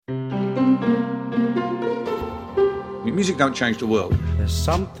Music don't change the world. There's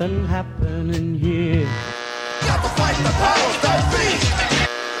something happening here. Got to fight the powers that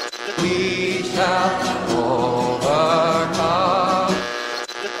be. We shall overcome.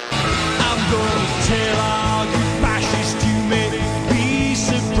 I'm going to tell all you fascists you may be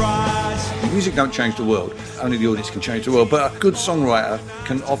surprised. Music don't change the world. Only the audience can change the world. But a good songwriter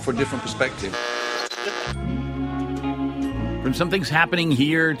can offer a different perspective. From Something's Happening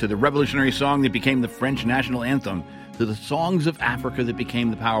Here to the revolutionary song that became the French national anthem, to the songs of Africa that became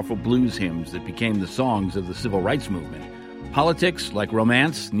the powerful blues hymns that became the songs of the civil rights movement. Politics, like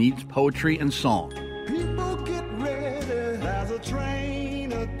romance, needs poetry and song. People get ready, there's a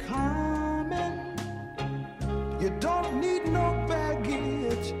train a-coming. You don't need no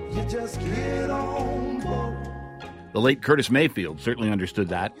baggage, you just get on board. The late Curtis Mayfield certainly understood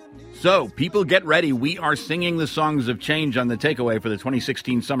that. So, people get ready. We are singing the songs of change on the takeaway for the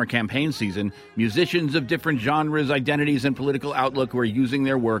 2016 summer campaign season. Musicians of different genres, identities, and political outlook who are using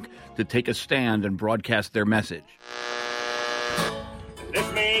their work to take a stand and broadcast their message.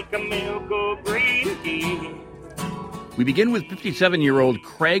 Let's make a milk or green tea. We begin with 57-year-old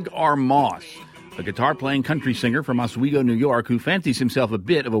Craig R. Moss, a guitar-playing country singer from Oswego, New York, who fancies himself a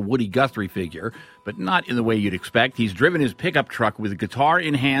bit of a Woody Guthrie figure, but not in the way you'd expect. He's driven his pickup truck with a guitar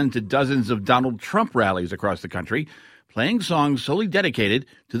in hand to dozens of Donald Trump rallies across the country, playing songs solely dedicated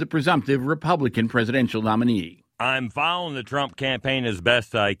to the presumptive Republican presidential nominee. I'm following the Trump campaign as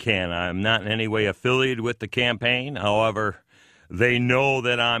best I can. I'm not in any way affiliated with the campaign. However, they know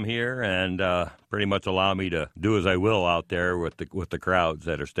that I'm here and pretty much allow me to do as I will out there with the crowds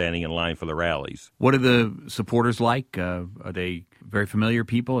that are standing in line for the rallies. What are the supporters like? Are they very familiar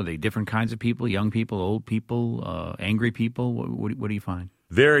people? Are they different kinds of people, young people, old people, angry people? What do you find?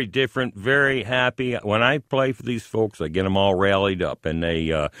 Very different, very happy. When I play for these folks, I get them all rallied up, and they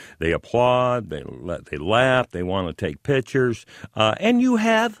applaud, they laugh, they want to take pictures. And you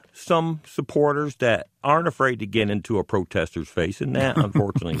have some supporters that aren't afraid to get into a protester's face, and that,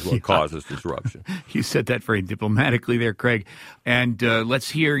 unfortunately, is what causes disruption. You said that very diplomatically there, Craig. And let's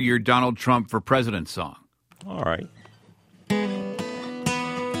hear your Donald Trump for President song. All right.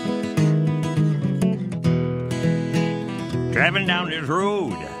 Driving down this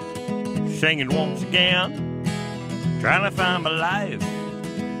road, singing once again, trying to find my life,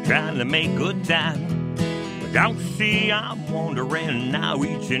 trying to make good time. But don't see I'm wondering now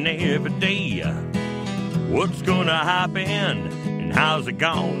each and every day, what's gonna happen and how's it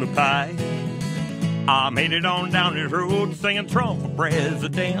gonna pie? I'm headed on down this road singing Trump for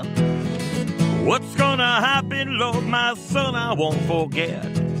president. What's gonna happen, Lord, my son, I won't forget.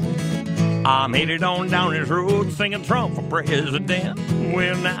 I'm headed on down this road singing Trump for president.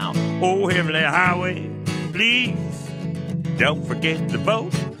 Well now, oh heavenly highway, please don't forget to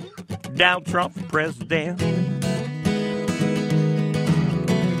vote down Trump for president.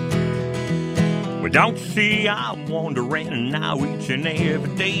 Well, don't see I'm wondering now each and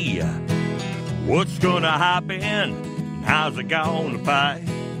every day, what's gonna happen and how's it gonna pie?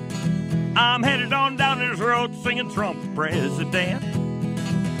 I'm headed on down this road singing Trump for president.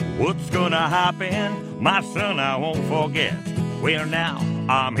 What's gonna happen? My son, I won't forget. Well, now,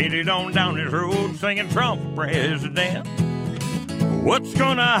 I'm headed on down this road singing Trump for president. What's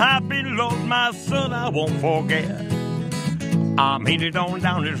gonna happen, Lord, my son, I won't forget. I'm headed on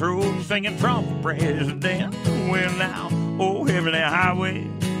down this road singing Trump for president. Well, now, oh, heavenly highway,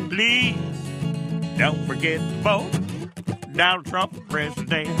 please don't forget to vote Donald Trump for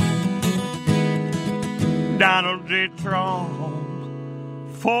president. Donald J. Trump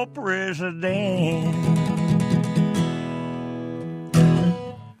for president.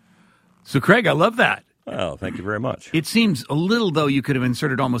 So, Craig, I love that. Well, thank you very much. It seems a little, though, you could have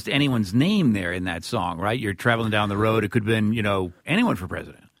inserted almost anyone's name there in that song, right? You're traveling down the road. It could have been, anyone for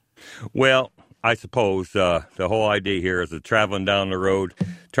president. Well, I suppose the whole idea here is traveling down the road,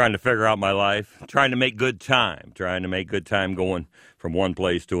 trying to figure out my life, trying to make good time going from one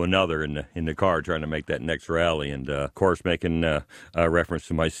place to another in the car, trying to make that next rally, and of course making a reference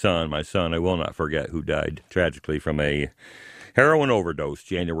to my son, I will not forget, who died tragically from a heroin overdose,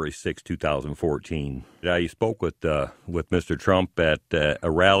 January 6, 2014. I spoke with Mr. Trump at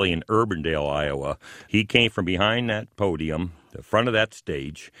a rally in Urbandale, Iowa. He came from behind that podium, the front of that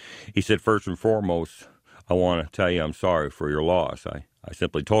stage. He said, first and foremost, I want to tell you I'm sorry for your loss. I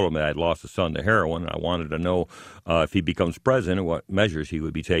simply told him that I'd lost a son to heroin. I wanted to know if he becomes president, what measures he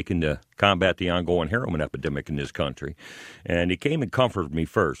would be taking to combat the ongoing heroin epidemic in this country. And he came and comforted me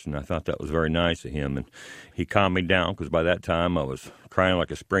first, and I thought that was very nice of him. And he calmed me down, because by that time I was crying like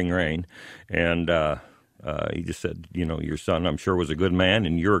a spring rain. And He just said, your son, I'm sure, was a good man,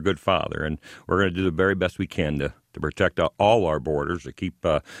 and you're a good father, and we're going to do the very best we can to protect all our borders, to keep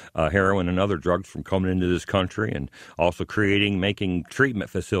heroin and other drugs from coming into this country, and also making treatment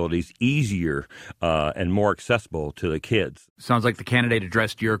facilities easier and more accessible to the kids. Sounds like the candidate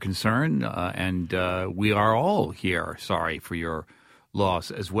addressed your concern, and we are all here sorry for your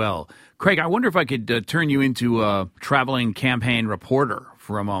loss as well. Craig, I wonder if I could turn you into a traveling campaign reporter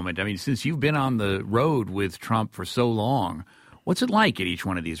for a moment. I mean, since you've been on the road with Trump for so long, what's it like at each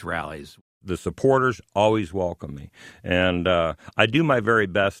one of these rallies? The supporters always welcome me, and I do my very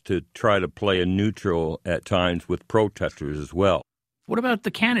best to try to play a neutral at times with protesters as well. What about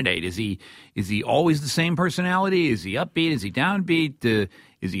the candidate? Is he always the same personality? Is he upbeat? Is he downbeat?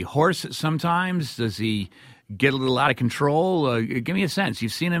 Is he hoarse sometimes? Does he get a little out of control? Give me a sense.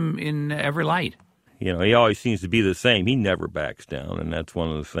 You've seen him in every light. He always seems to be the same. He never backs down, and that's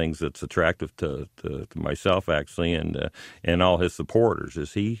one of the things that's attractive to myself, actually, and all his supporters,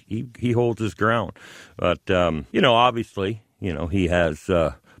 is he holds his ground. But, obviously, he has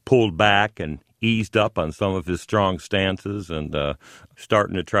pulled back and eased up on some of his strong stances and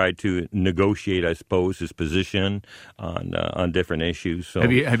starting to try to negotiate, I suppose, his position on different issues. So,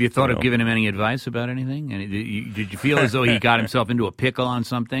 have you thought of giving him any advice about anything? And did you feel as though he got himself into a pickle on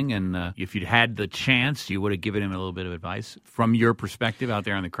something? And if you'd had the chance, you would have given him a little bit of advice from your perspective out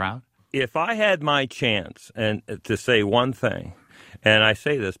there in the crowd? If I had my chance and to say one thing, and I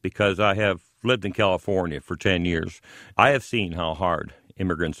say this because I have lived in California for 10 years, I have seen how hard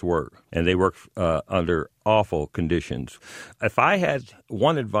immigrants work, and they work under awful conditions. If I had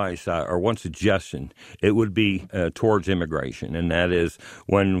one advice or one suggestion, it would be towards immigration, and that is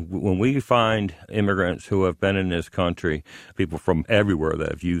when we find immigrants who have been in this country, people from everywhere that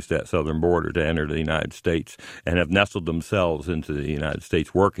have used that southern border to enter the United States and have nestled themselves into the United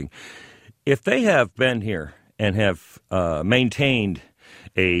States working, if they have been here and have maintained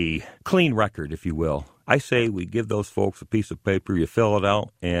a clean record, if you will, I say we give those folks a piece of paper, you fill it out,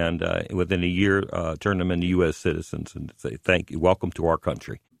 and within a year, turn them into U.S. citizens and say, thank you, welcome to our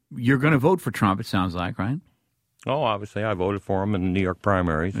country. You're going to vote for Trump, it sounds like, right? Oh, obviously, I voted for him in the New York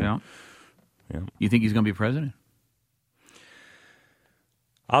primaries. Yeah. You think he's going to be president?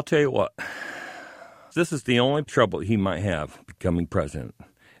 I'll tell you what, this is the only trouble he might have becoming president,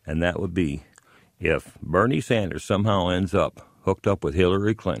 and that would be if Bernie Sanders somehow ends up hooked up with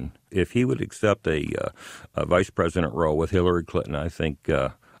Hillary Clinton. If he would accept a vice president role with Hillary Clinton, I think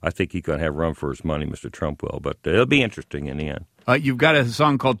he's going to have run for his money, Mr. Trump will. But it'll be interesting in the end. You've got a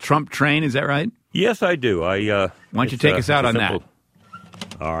song called Trump Train, is that right? Yes, I do. Why don't you take us out on that?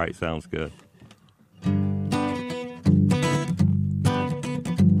 All right, sounds good.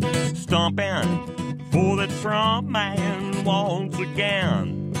 Stumpin' for the Trump man once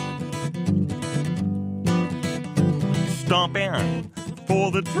again. Stumpin'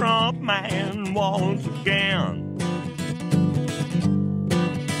 for the Trump man once again.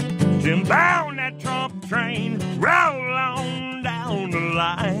 Jim bound that Trump train, roll on down the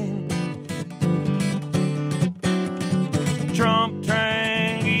line. Trump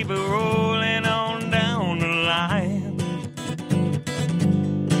train, keep it rolling on down the line.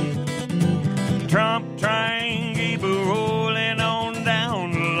 Trump train, keep it rolling on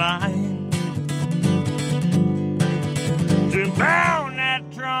down the line. Down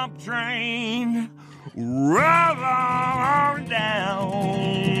that Trump train, roll on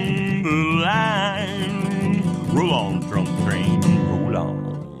down the line. Roll on, Trump train, roll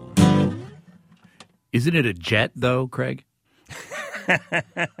on. Isn't it a jet, though, Craig?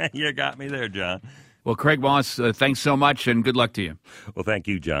 You got me there, John. Well, Craig Moss, thanks so much, and good luck to you. Well, thank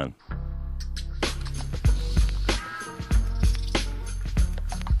you, John.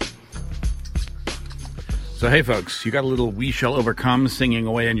 So, hey, folks, you got a little We Shall Overcome singing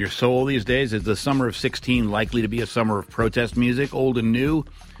away in your soul these days? Is the summer of 16 likely to be a summer of protest music, old and new?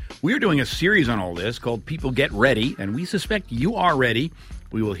 We are doing a series on all this called People Get Ready, and we suspect you are ready.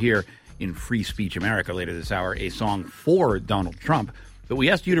 We will hear in Free Speech America later this hour a song for Donald Trump. But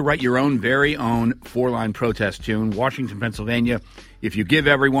we asked you to write your own very own four-line protest tune. Washington, Pennsylvania. If you give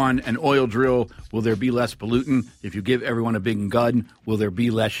everyone an oil drill, will there be less polluting? If you give everyone a big gun, will there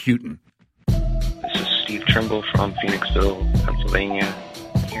be less shooting? This is Steve Trimble from Phoenixville, Pennsylvania.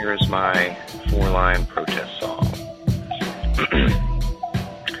 Here is my four-line protest song.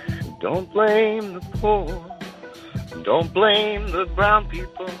 Don't blame the poor. Don't blame the brown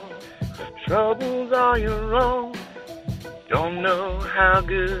people. The troubles are your own. Don't know how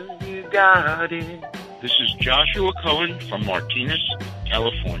good you got it. This is Joshua Cohen from Martinez,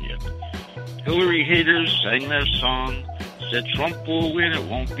 California. Hillary haters sang their song, said Trump will win, it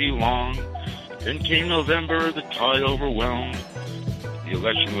won't be long. Then came November, the tide overwhelmed. The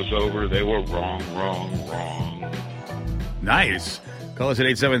election was over, they were wrong, wrong, wrong. Nice. Call us at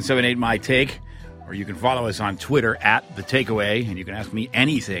 877-8-MY-TAKE, or you can follow us on Twitter at The Takeaway, and you can ask me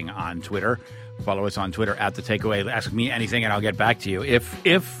anything on Twitter. Follow us on Twitter at The Takeaway. Ask me anything, and I'll get back to you.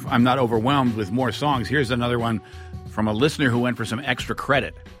 If I'm not overwhelmed with more songs, here's another one from a listener who went for some extra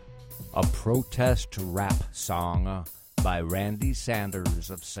credit. A protest rap song by Randy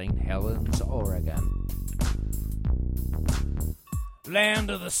Sanders of St. Helens, Oregon. Land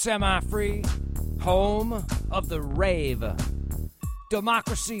of the semi-free, home of the rave.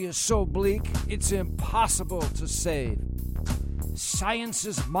 Democracy is so bleak, it's impossible to save. Science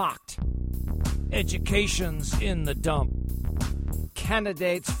is mocked. Education's in the dump.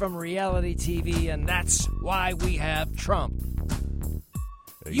 Candidates from reality TV, and that's why we have Trump.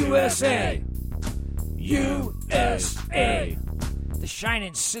 USA! USA! The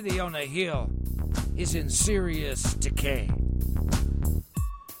shining city on the hill is in serious decay.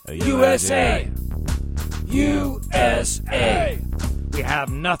 USA! USA! We have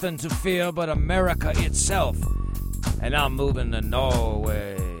nothing to fear but America itself, and I'm moving to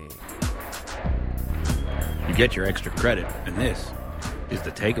Norway. You get your extra credit, and this is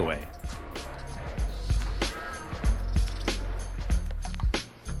The Takeaway.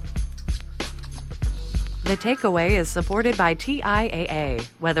 The Takeaway is supported by TIAA.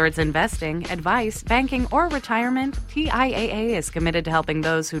 Whether it's investing, advice, banking, or retirement, TIAA is committed to helping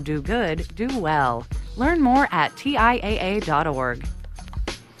those who do good do well. Learn more at TIAA.org.